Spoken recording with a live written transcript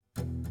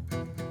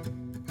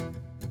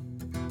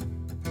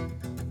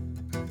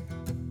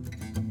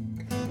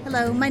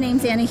Hello, my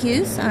name's Annie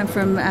Hughes. I'm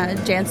from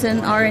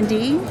Janssen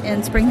R&D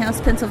in Springhouse,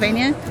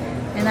 Pennsylvania.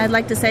 And I'd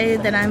like to say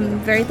that I'm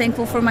very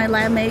thankful for my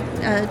lab mate,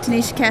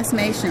 Tanisha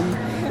Casmation.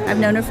 I've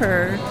known her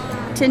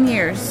for 10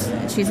 years.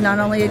 She's not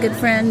only a good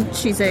friend,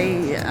 she's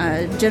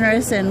a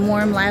generous and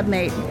warm lab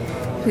mate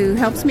who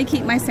helps me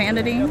keep my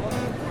sanity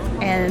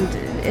and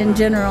in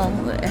general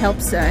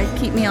helps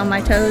keep me on my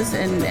toes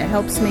and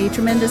helps me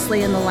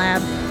tremendously in the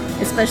lab,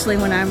 especially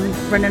when I'm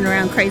running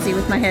around crazy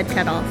with my head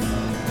cut off.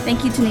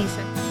 Thank you,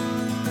 Tanisha.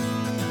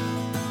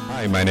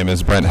 Hi, my name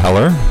is Brent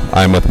Heller.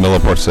 I'm with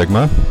Millipore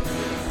Sigma,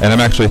 and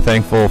I'm actually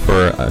thankful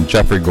for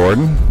Jeffrey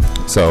Gordon.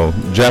 So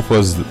Jeff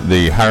was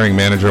the hiring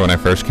manager when I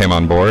first came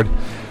on board.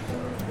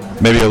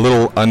 Maybe a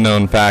little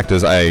unknown fact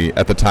is I,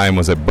 at the time,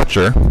 was a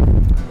butcher,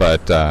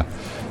 but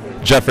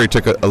Jeffrey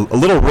took a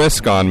little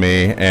risk on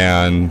me,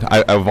 and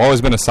I've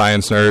always been a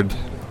science nerd,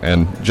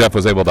 and Jeff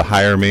was able to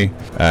hire me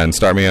and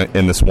start me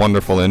in this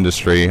wonderful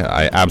industry.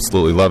 I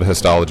absolutely love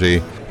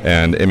histology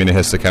and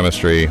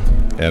immunohistochemistry,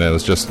 and it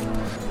was just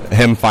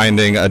him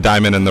finding a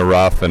diamond in the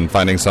rough and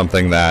finding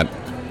something that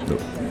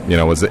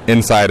was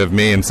inside of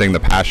me and seeing the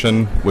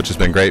passion, which has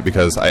been great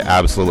because I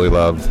absolutely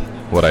love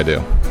what I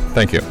do.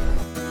 Thank you.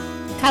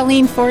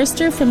 Colleen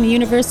Forrester from the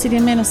University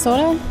of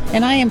Minnesota,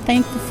 and I am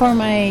thankful for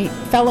my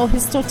fellow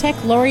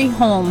histotech, Lori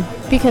Holm,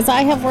 because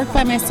I have worked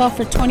by myself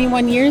for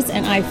 21 years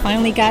and I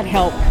finally got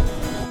help.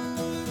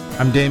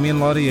 I'm Damien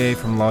Laudier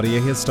from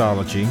Laudier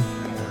Histology,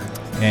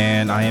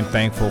 and I am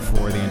thankful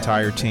for the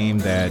entire team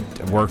that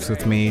works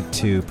with me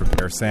to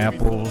prepare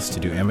samples, to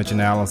do image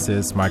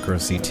analysis, micro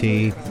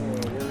CT,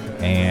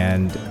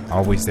 and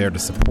always there to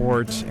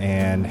support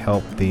and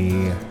help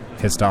the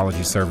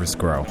histology service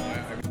grow.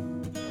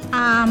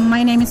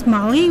 My name is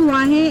Molly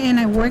Wahe, and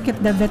I work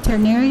at the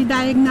Veterinary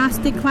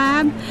Diagnostic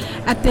Lab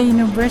at the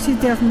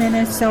University of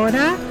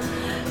Minnesota.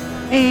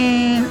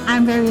 And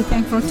I'm very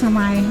thankful to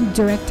my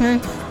director,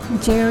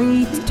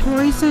 Jerry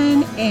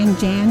Torreson and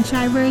Jan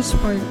Shivers,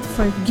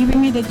 for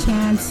giving me the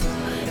chance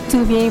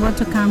to be able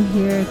to come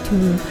here to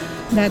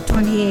the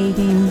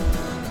 2018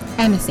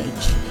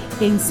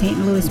 NSH in St.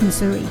 Louis,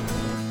 Missouri.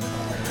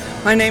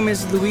 My name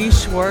is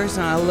Louise Schwartz,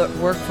 and I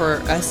work for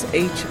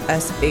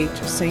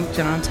SHSH St.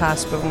 John's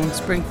Hospital in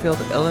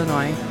Springfield,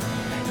 Illinois.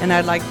 And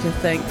I'd like to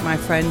thank my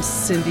friend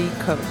Cindy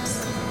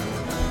Coates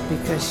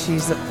because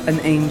she's an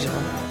angel.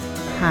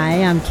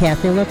 Hi, I'm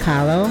Kathy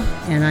Localo,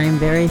 and I'm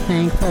very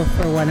thankful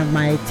for one of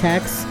my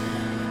techs,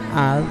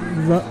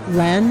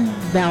 Len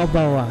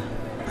Balboa.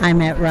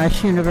 I'm at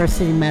Rush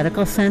University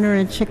Medical Center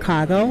in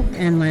Chicago,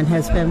 and Len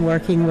has been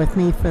working with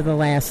me for the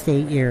last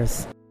 8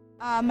 years.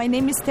 My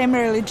name is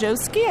Tamara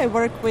Lijowski. I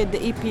work with the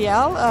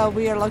EPL.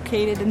 We are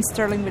located in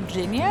Sterling,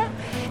 Virginia.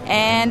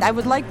 And I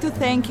would like to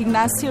thank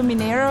Ignacio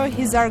Minero.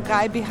 He's our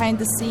guy behind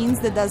the scenes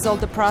that does all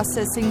the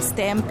processing,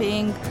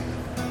 stamping,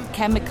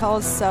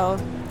 chemicals. So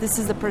this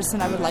is the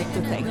person I would like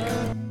to thank.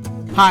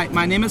 Hi,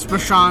 my name is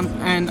Prashant,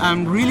 and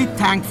I'm really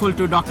thankful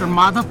to Dr.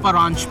 Madhav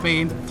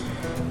Paranjpe.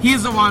 He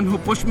is the one who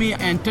pushed me,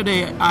 and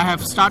today I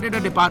have started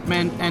a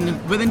department,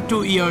 and within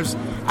 2 years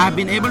I have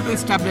been able to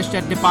establish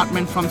that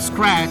department from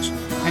scratch.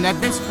 And at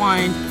this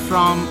point,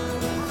 from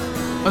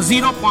a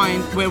 0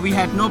 point where we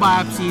had no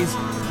biopsies,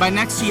 by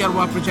next year we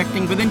are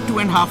projecting within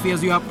 2.5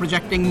 years we are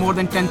projecting more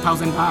than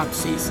 10,000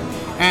 biopsies.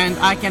 And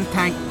I can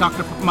thank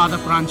Dr.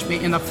 Madhav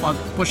Paranjpe enough for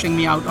pushing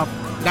me out of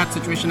that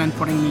situation and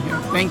putting me here.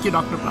 Thank you,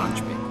 Dr.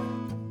 Paranjpe.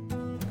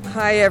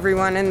 Hi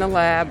everyone in the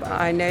lab.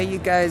 I know you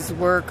guys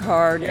work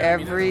hard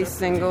every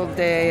single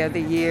day of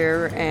the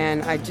year,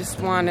 and I just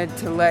wanted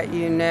to let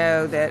you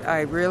know that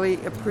I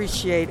really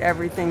appreciate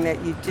everything that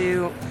you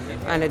do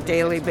on a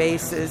daily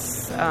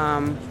basis.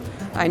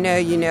 I know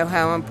you know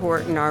how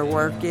important our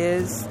work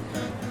is,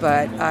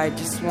 but I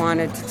just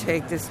wanted to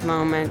take this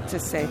moment to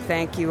say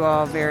thank you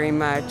all very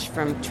much,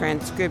 from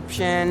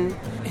transcription,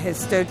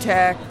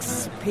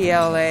 histotechs,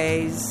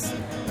 PLAs,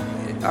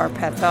 our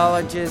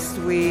pathologists.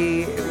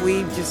 We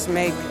just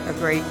make a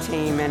great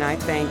team, and I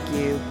thank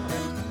you.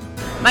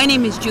 My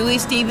name is Julie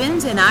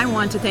Stevens, and I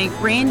want to thank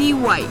Randy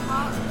White,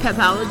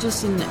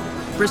 pathologist in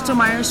Bristol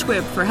Myers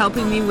Squibb, for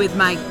helping me with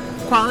my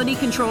quality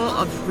control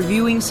of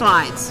reviewing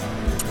slides.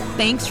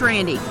 Thanks,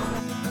 Randy.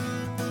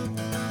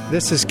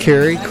 This is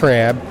Kerry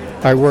Crabb.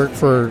 I work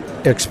for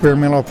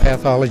Experimental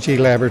Pathology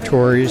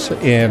Laboratories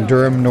in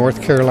Durham,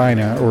 North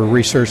Carolina, or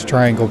Research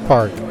Triangle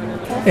Park.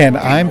 And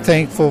I'm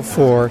thankful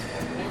for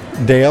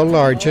Dale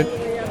Largent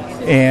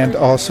and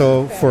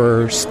also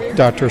for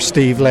Dr.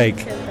 Steve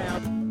Lake.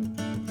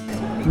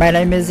 My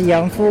name is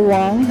Yang-Fu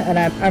Wang, and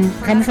I'm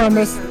come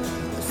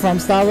from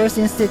Star Wars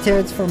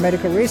Institute for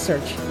Medical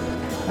Research.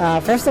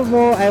 First of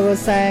all, I will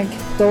thank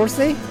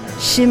Dorsey.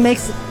 She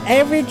makes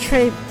every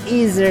trip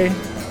easier,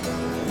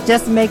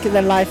 just make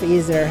the life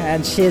easier,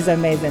 and she's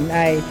amazing.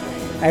 I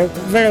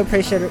very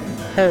appreciate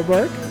her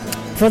work.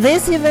 For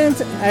this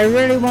event, I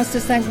really want to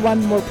thank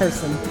one more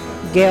person,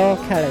 Gail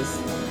Callis.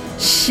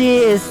 She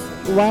is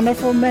a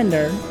wonderful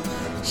mentor.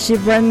 She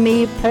brings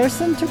me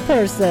person to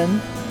person,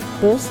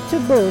 booth to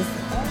booth,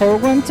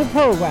 program to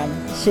program.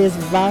 She is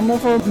a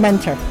wonderful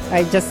mentor.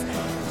 I just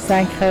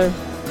thank her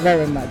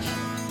very much.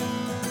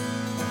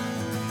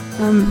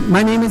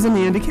 My name is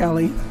Amanda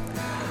Kelly.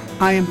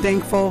 I am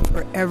thankful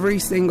for every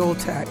single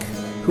tech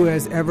who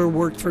has ever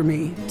worked for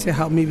me to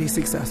help me be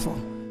successful.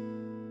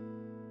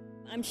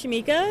 I'm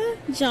Shamika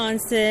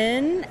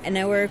Johnson, and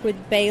I work with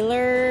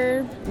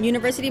Baylor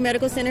University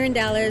Medical Center in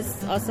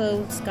Dallas,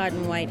 also Scott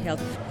and White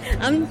Health.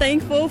 I'm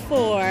thankful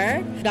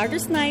for Dr.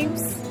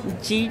 Snipes,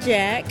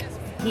 G-Jack.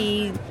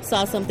 He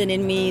saw something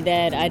in me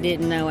that I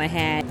didn't know I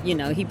had. You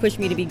know, he pushed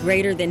me to be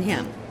greater than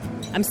him.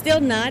 I'm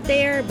still not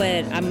there,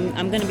 but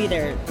I'm going to be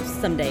there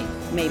someday,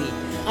 maybe.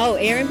 Oh,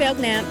 Aaron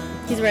Belknap,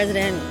 he's a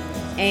resident,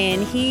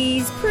 and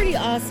he's pretty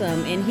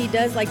awesome, and he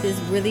does like this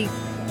really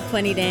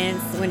funny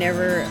dance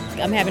whenever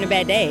I'm having a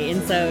bad day.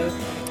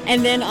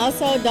 And then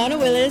also Donna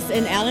Willis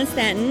and Alan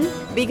Stanton,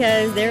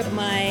 because they're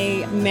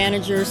my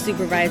manager,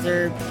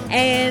 supervisor,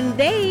 and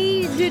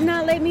they did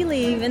not let me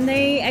leave, and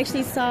they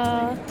actually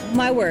saw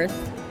my worth,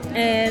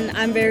 and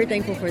I'm very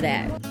thankful for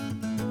that.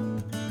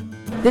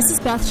 This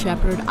is Beth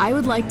Shepard. I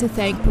would like to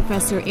thank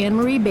Professor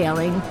Anne-Marie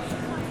Bailing.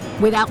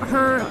 Without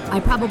her, I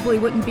probably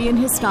wouldn't be in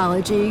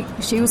histology.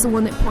 She was the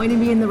one that pointed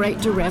me in the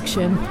right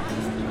direction.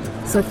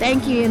 So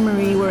thank you,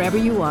 Anne-Marie, wherever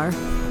you are.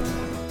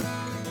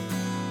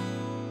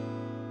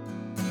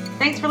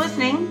 Thanks for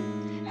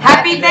listening.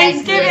 Happy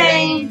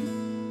Thanksgiving!